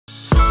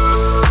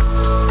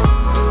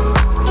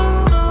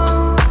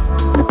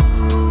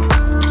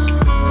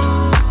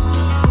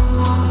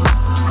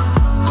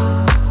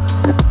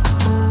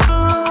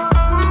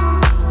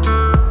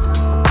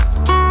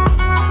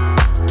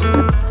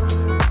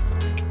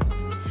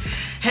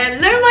Hello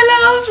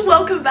my loves,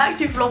 welcome back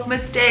to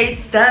Vlogmas Day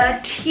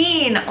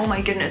 13. Oh my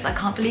goodness, I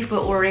can't believe we're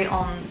already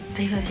on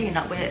Day 13,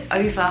 like we're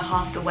over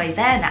half the way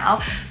there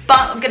now. But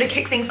I'm gonna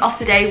kick things off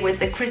today with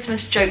the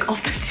Christmas joke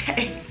of the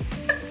day.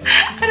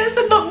 And it's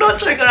a knock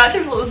joke, and I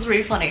actually thought it was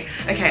really funny.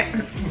 Okay,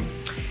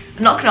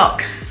 knock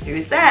knock,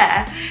 who's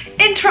there?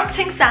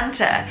 Interrupting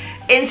Santa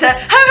into ho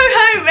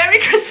ho ho, Merry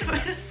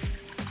Christmas.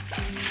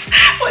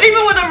 Well,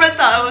 even when I read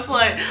that, I was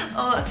like,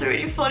 oh, that's a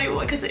really funny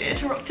one because it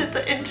interrupted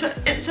the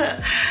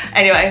inter.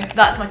 Anyway,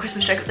 that's my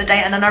Christmas joke of the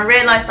day. And then I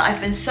realised that I've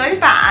been so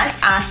bad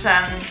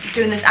at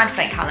doing this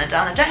advent calendar,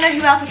 and I don't know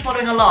who else is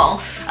following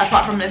along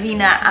apart from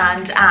Lavina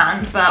and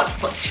Anne, but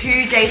I've got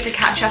 2 days to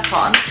catch up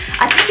on.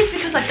 I think it's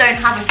because I don't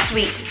have a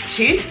sweet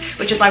tooth,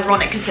 which is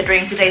ironic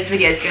considering today's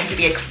video is going to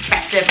be a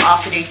festive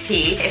afternoon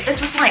tea. If this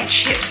was like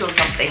chips or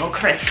something, or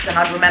crisps, then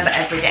I'd remember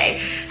every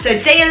day. So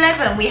day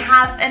 11, we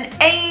have an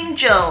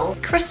angel.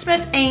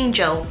 Christmas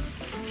angel.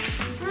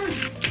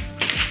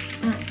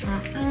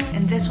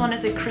 And this one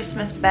is a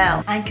Christmas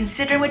bell. And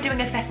considering we're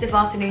doing a festive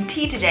afternoon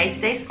tea today,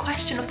 today's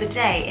question of the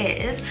day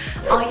is,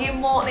 are you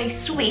more of a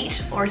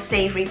sweet or a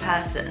savoury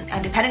person?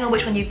 And depending on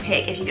which one you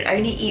pick, if you could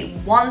only eat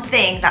one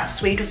thing that's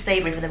sweet or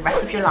savoury for the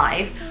rest of your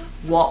life,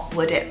 what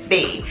would it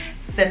be?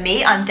 For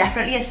me, I'm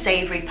definitely a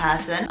savoury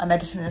person. I'm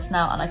editing this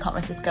now and I can't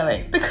resist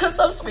going because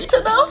I'm sweet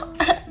enough.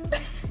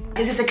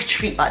 This is like a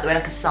treat, by the way,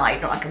 like a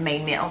side, not like a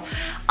main meal.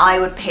 I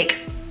would pick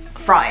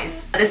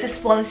fries. There's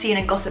this one scene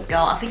in Gossip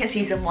Girl, I think it's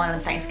season 1 of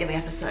the Thanksgiving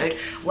episode,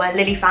 where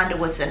Lily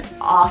Vanderwoodson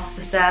asks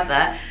the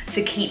server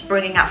to keep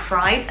bringing out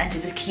fries and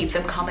to just keep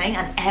them coming,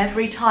 and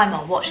every time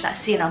I watch that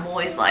scene I'm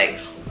always like,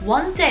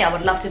 one day I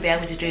would love to be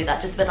able to do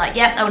that. Just be like,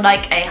 yep, I would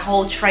like a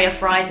whole tray of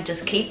fries and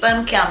just keep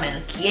them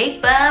coming,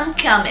 keep them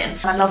coming.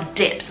 And I love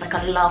dips, like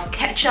I love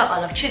ketchup,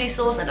 I love chili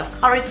sauce, I love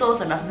curry sauce,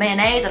 I love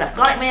mayonnaise, I love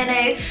garlic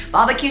mayonnaise,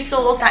 barbecue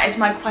sauce. That is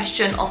my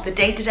question of the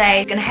day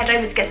today. I'm gonna head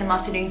over to get some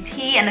afternoon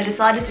tea, and I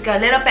decided to go a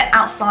little bit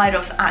outside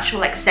of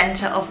actual like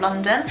centre of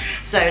London.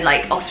 So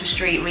like Oxford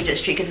Street, Regent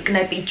Street, because it's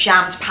gonna be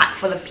jammed packed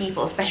full of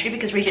people, especially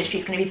because Regent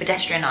Street is gonna be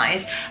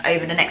pedestrianised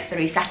over the next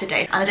 3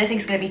 Saturdays. And I don't think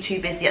it's gonna be too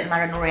busy at the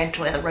Mandarin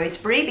Oriental or at the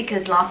Rosebery,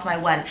 because last time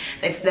I went,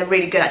 they're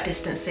really good at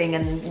distancing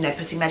and, you know,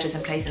 putting measures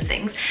in place and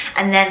things.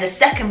 And then the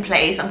second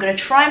place, I'm going to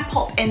try and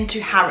pop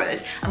into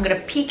Harrods. I'm going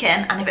to peek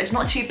in, and if it's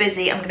not too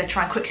busy, I'm going to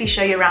try and quickly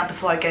show you around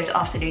before I go to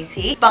afternoon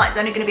tea. But it's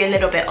only going to be a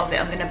little bit of it.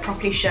 I'm going to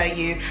properly show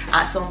you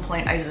at some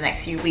point over the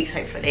next few weeks,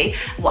 hopefully,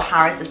 what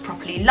Harrods is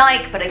properly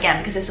like. But again,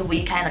 because it's a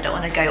weekend, I don't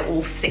want to go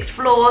all 6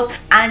 floors.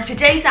 And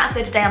today's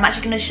outfit today, I'm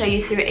actually going to show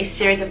you through a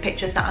series of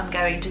pictures that I'm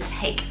going to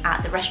take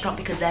at the restaurant,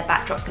 because their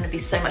backdrop's going to be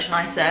so much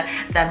nicer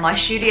than my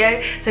studio.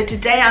 So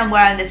today I'm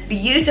wearing this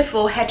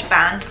beautiful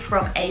headband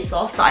from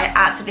ASOS that I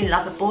absolutely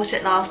love. I bought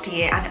it last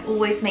year and it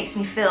always makes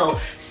me feel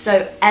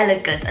so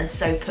elegant and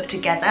so put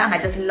together, and I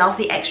just love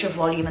the extra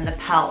volume and the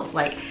pearls.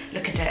 Like,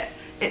 look at it.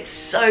 It's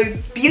so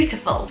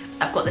beautiful.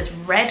 I've got this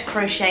red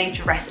crochet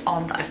dress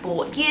on that I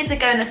bought years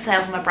ago in the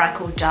sale from a brand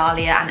called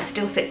Dahlia, and it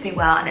still fits me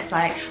well, and it's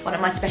like one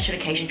of my special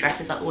occasion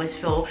dresses. I always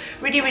feel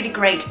really, really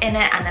great in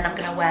it. And then I'm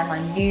gonna wear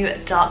my new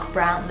dark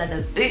brown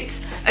leather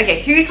boots.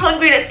 Okay, who's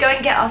hungry? Let's go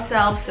and get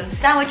ourselves some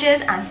sandwiches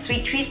and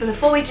sweet treats. But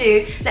before we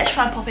do, let's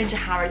try and pop into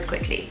Harrods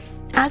quickly.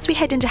 As we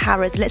head into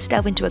Harrods, let's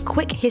delve into a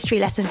quick history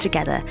lesson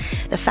together.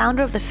 The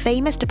founder of the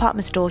famous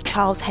department store,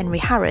 Charles Henry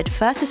Harrod,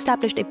 first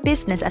established a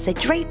business as a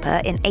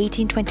draper in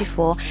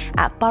 1824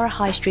 at Borough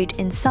High Street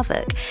in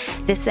Southwark.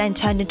 This then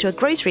turned into a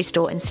grocery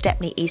store in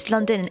Stepney, East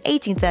London in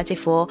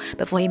 1834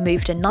 before he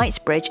moved to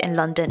Knightsbridge in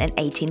London in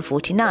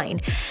 1849.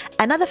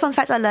 Another fun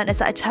fact I learned is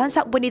that it turns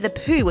out Winnie the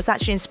Pooh was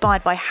actually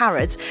inspired by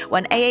Harrods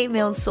when A.A.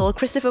 Milnes saw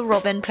Christopher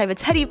Robin play with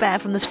teddy bear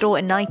from the store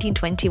in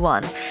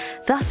 1921.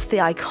 Thus, the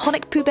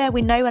iconic Pooh Bear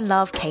we know and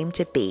love came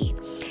to be.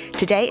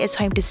 Today is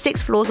home to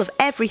 6 floors of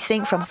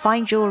everything from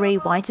fine jewellery,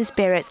 wines and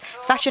spirits,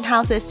 fashion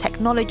houses,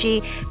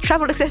 technology,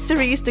 travel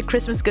accessories to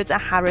Christmas goods at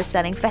Harrods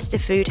selling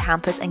festive food,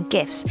 hampers and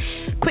gifts.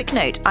 Quick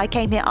note, I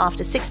came here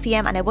after 6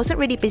 PM and it wasn't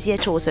really busy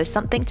at all, so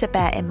something to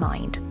bear in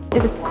mind.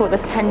 This is called the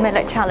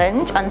 10-minute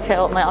challenge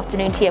until my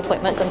afternoon tea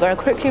appointment. So I'm going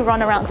to quickly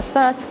run around the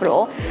first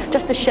floor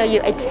just to show you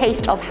a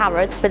taste of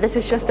Harrods, but this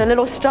is just a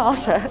little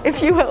starter,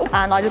 if you will.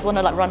 And I just want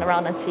to like run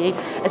around and see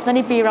as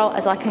many B-roll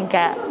as I can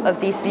get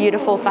of these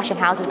beautiful fashion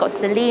houses. We've got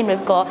Celine,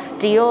 we've got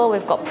Dior,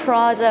 we've got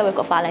Prada, we've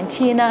got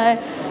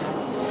Valentino.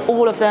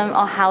 All of them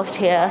are housed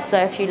here. So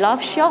if you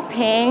love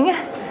shopping,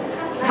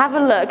 have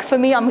a look. For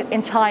me, I'm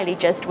entirely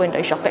just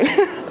window shopping.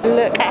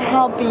 Look at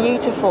how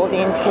beautiful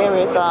the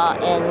interiors are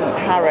in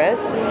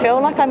Harrods. I feel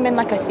like I'm in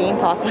like a theme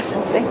park or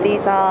something.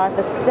 These are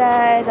the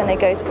stairs and it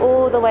goes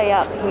all the way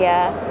up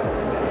here.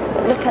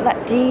 But look at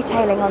that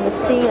detailing on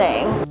the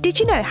ceiling. Did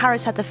you know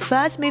Harrods had the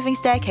first moving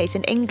staircase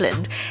in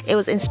England? It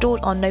was installed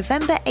on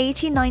November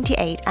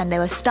 1898 and there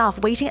were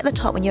staff waiting at the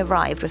top when you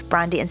arrived with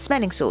brandy and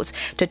smelling salts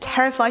to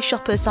terrify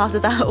shoppers after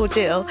that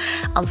ordeal.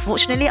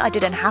 Unfortunately, I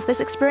didn't have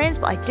this experience,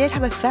 but I did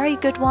have a very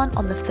good one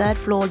on the 3rd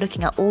floor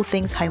looking at all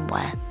things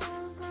homeware.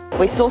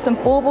 We saw some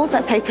baubles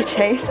and paper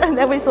chase, and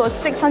then we saw a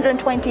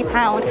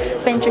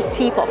 £620 vintage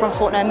teapot from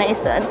Fortnum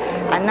Mason.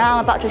 And now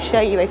I'm about to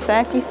show you a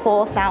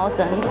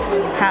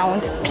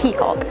 £34,000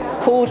 peacock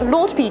called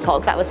Lord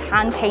Peacock that was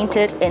hand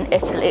painted in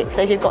Italy.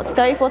 So if you've got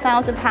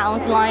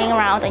 £34,000 lying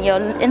around and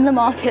you're in the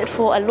market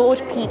for a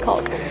Lord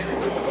Peacock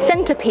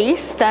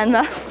centerpiece, then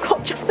I've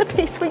got just the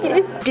piece for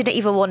you. Didn't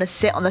even want to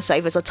sit on the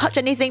sofas or touch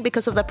anything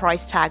because of the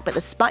price tag, but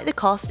despite the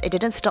cost, it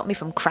didn't stop me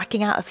from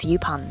cracking out a few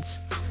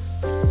puns.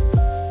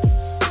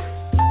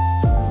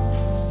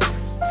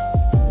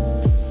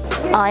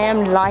 I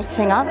am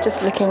lighting up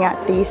just looking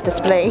at these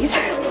displays.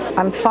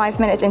 I'm 5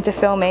 minutes into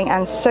filming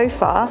and so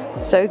far,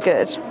 so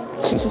good.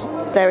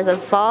 There is a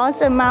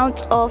vast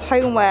amount of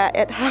homeware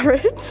at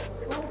Harrods.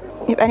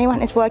 If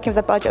anyone is working with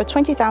a budget of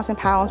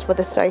 £20,000 for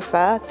the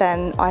sofa,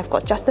 then I've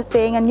got just the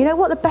thing. And you know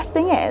what the best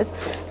thing is?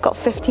 Got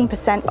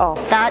 15% off.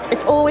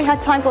 It's all we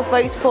had time for,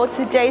 folks, for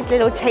today's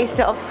little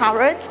taster of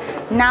Harrods.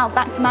 Now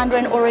back to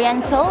Mandarin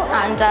Oriental,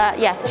 and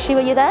yeah, Shu,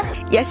 are you there?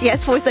 Yes,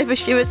 voiceover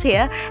Shu is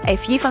here. A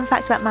few fun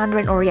facts about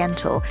Mandarin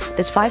Oriental.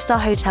 This 5-star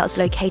hotel is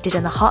located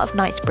in the heart of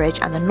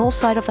Knightsbridge, and the north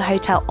side of the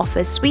hotel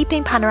offers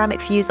sweeping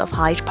panoramic views of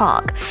Hyde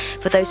Park.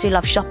 For those who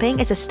love shopping,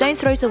 it's a stone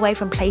throws away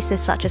from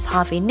places such as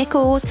Harvey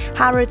Nichols,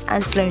 Harrods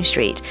and Sloane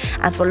Street.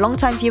 And for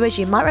long-time viewers,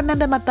 you might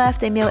remember my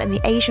birthday meal in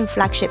the Asian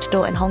flagship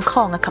store in Hong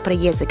Kong a couple of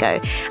years ago,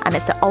 and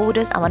it's the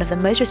oldest and one of the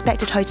most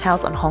respected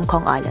hotels on Hong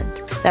Kong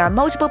Island. There are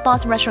multiple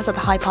bars and restaurants at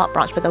the Hyde Park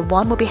branch, but the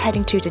one we'll be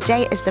heading to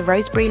today is the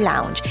Rosebery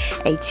Lounge,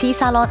 a tea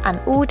salon and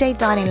all-day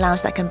dining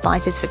lounge that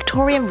combines its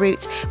Victorian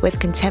roots with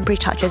contemporary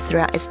touches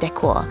throughout its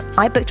decor.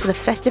 I booked for the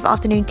festive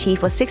afternoon tea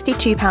for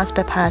 £62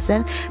 per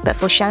person, but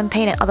for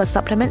champagne and other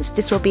supplements,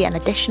 this will be an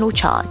additional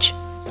charge.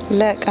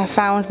 Look, I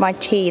found my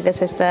tea.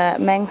 This is the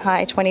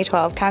Menghai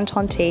 2012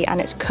 Canton tea, and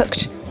it's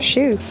cooked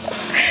Shu.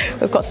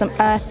 We've got some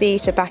earthy,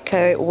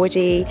 tobacco,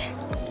 woody,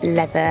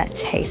 leather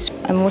taste.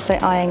 I'm also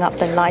eyeing up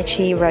the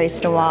Lychee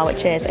Rose Noir,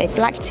 which is a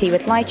black tea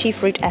with lychee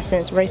fruit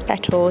essence, rose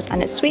petals,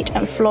 and it's sweet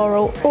and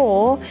floral.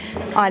 Or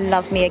I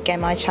love me a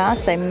genmai cha,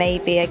 so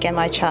maybe a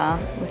genmai cha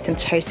with some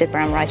toasted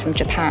brown rice from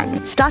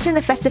Japan. Starting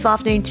the festive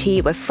afternoon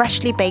tea with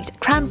freshly baked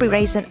cranberry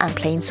raisin and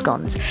plain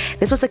scones.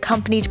 This was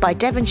accompanied by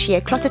Devonshire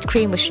clotted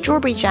cream with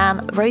strawberry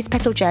jam, rose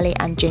petal jelly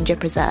and ginger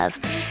preserve.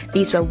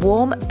 These were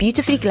warm,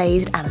 beautifully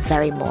glazed and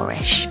very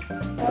Moorish.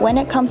 When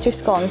it comes to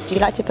scones, do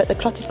you like to put the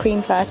clotted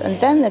cream first and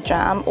then the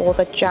jam, or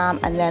the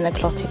jam and then the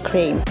clotted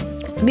cream?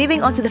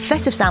 Moving on to the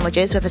festive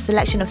sandwiches with a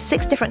selection of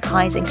 6 different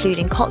kinds,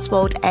 including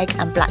Cotswold egg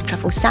and black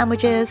truffle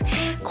sandwiches,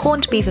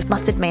 corned beef with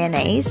mustard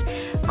mayonnaise,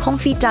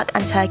 confit duck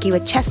and turkey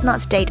with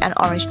chestnuts, date and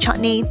orange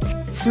chutney,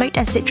 smoked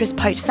and citrus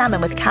poached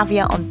salmon with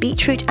caviar on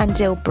beetroot and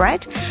dill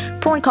bread,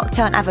 prawn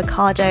cocktail and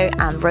avocado,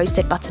 and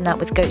roasted butternut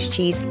with goat's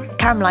cheese,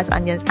 caramelized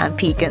onions and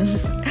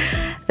pecans.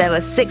 There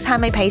were 6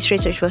 handmade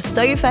pastries which were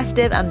so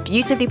festive and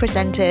beautifully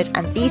presented,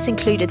 and these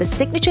included the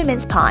signature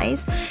mince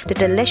pies, the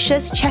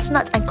delicious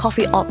chestnut and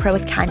coffee opera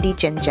with candied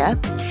ginger,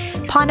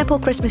 pineapple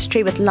Christmas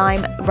tree with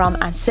lime, rum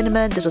and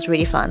cinnamon, this was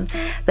really fun,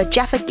 the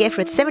Jaffa gift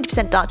with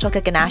 70% dark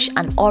chocolate ganache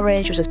and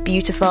orange, which was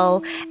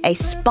beautiful, a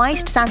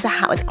spiced Santa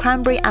hat with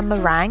cranberry and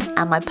meringue,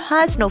 and my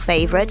personal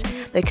favourite,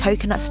 the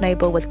coconut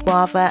snowball with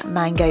guava,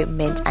 mango,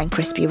 mint and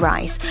crispy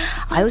rice.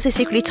 I also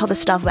secretly told the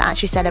staff we're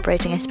actually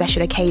celebrating a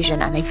special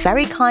occasion, and they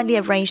very kindly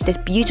arranged this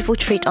beautiful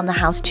treat on the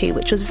house too,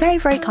 which was very,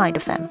 very kind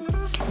of them.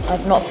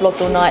 I've not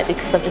vlogged all night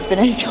because I've just been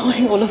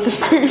enjoying all of the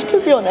food,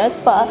 to be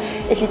honest, but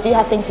if you do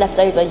have things left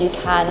over, you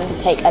can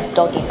take a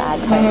doggy bag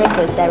home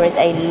because there is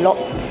a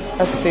lot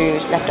of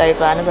food left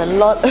over and there's a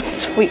lot of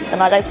sweets,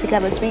 and I don't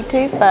particularly have a sweet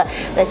tooth, but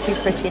they're too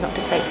pretty not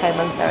to take home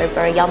and very,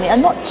 very yummy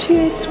and not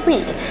too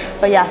sweet.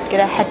 But yeah, I'm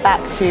gonna head back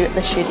to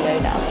the studio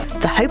now.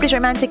 The hopeless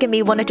romantic in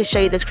me wanted to show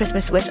you this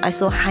Christmas wish I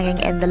saw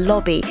hanging in the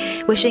lobby,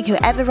 wishing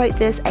whoever wrote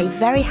this a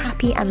very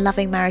happy and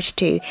loving marriage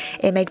too.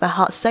 It made my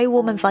heart so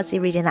warm and fuzzy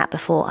reading that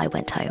before I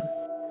went home.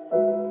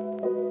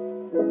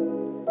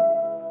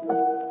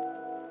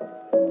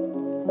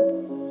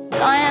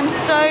 I am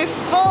so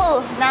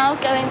full. Now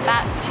going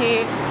back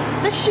to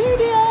the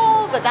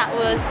studio, but that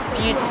was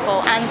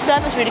beautiful and the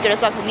service really good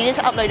as well because we needed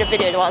to upload a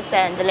video whilst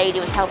there and the lady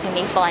was helping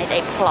me find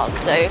a plug,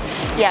 so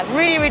yeah,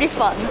 really, really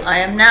fun. I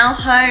am now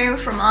home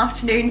from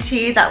afternoon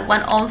tea that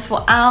went on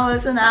for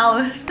hours and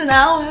hours and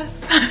hours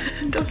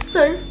and I'm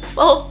so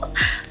full.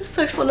 I'm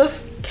so full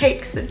of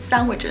cakes and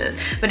sandwiches,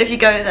 but if you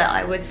go there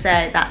I would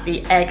say that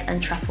the egg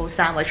and truffle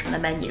sandwich from the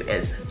menu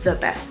is the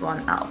best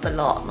one out of the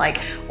lot. Like,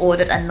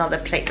 ordered another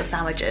plate of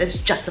sandwiches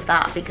just of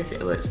that because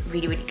it was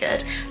really, really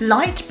good.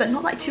 Light but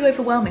not like too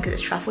overwhelming because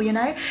it's truffle, you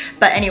know.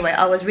 But anyway,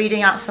 I was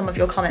reading out some of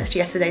your comments to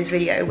yesterday's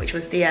video, which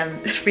was the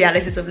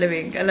realities of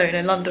living alone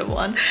in London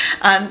one,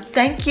 and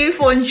thank you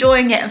for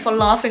enjoying it and for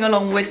laughing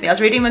along with me. I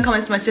was reading my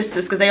comments to my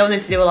sisters because they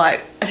honestly were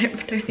like, I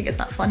don't think it's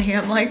that funny.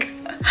 I'm like,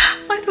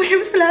 I thought it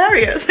was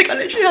hilarious. Like, I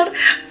literally had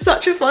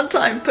such a fun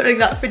time putting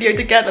that video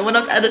together. When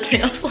I was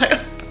editing, I was like,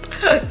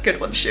 good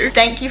one, Shu.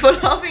 Thank you for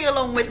laughing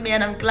along with me,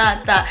 and I'm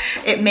glad that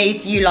it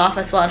made you laugh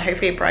as well, and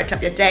hopefully it brightened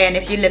up your day. And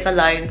if you live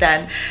alone,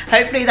 then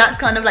hopefully that's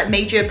kind of like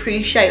made you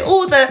appreciate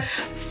all the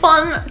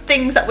fun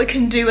things that we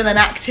can do with an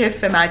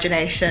active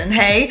imagination,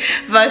 hey?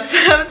 But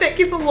thank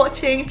you for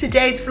watching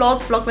today's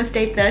vlog, Vlogmas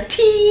Day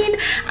 13,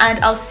 and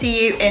I'll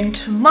see you in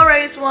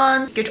tomorrow's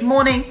one. Good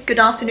morning, good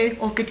afternoon,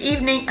 or good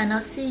evening, and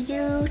I'll see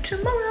you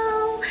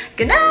tomorrow.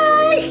 Good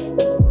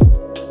night!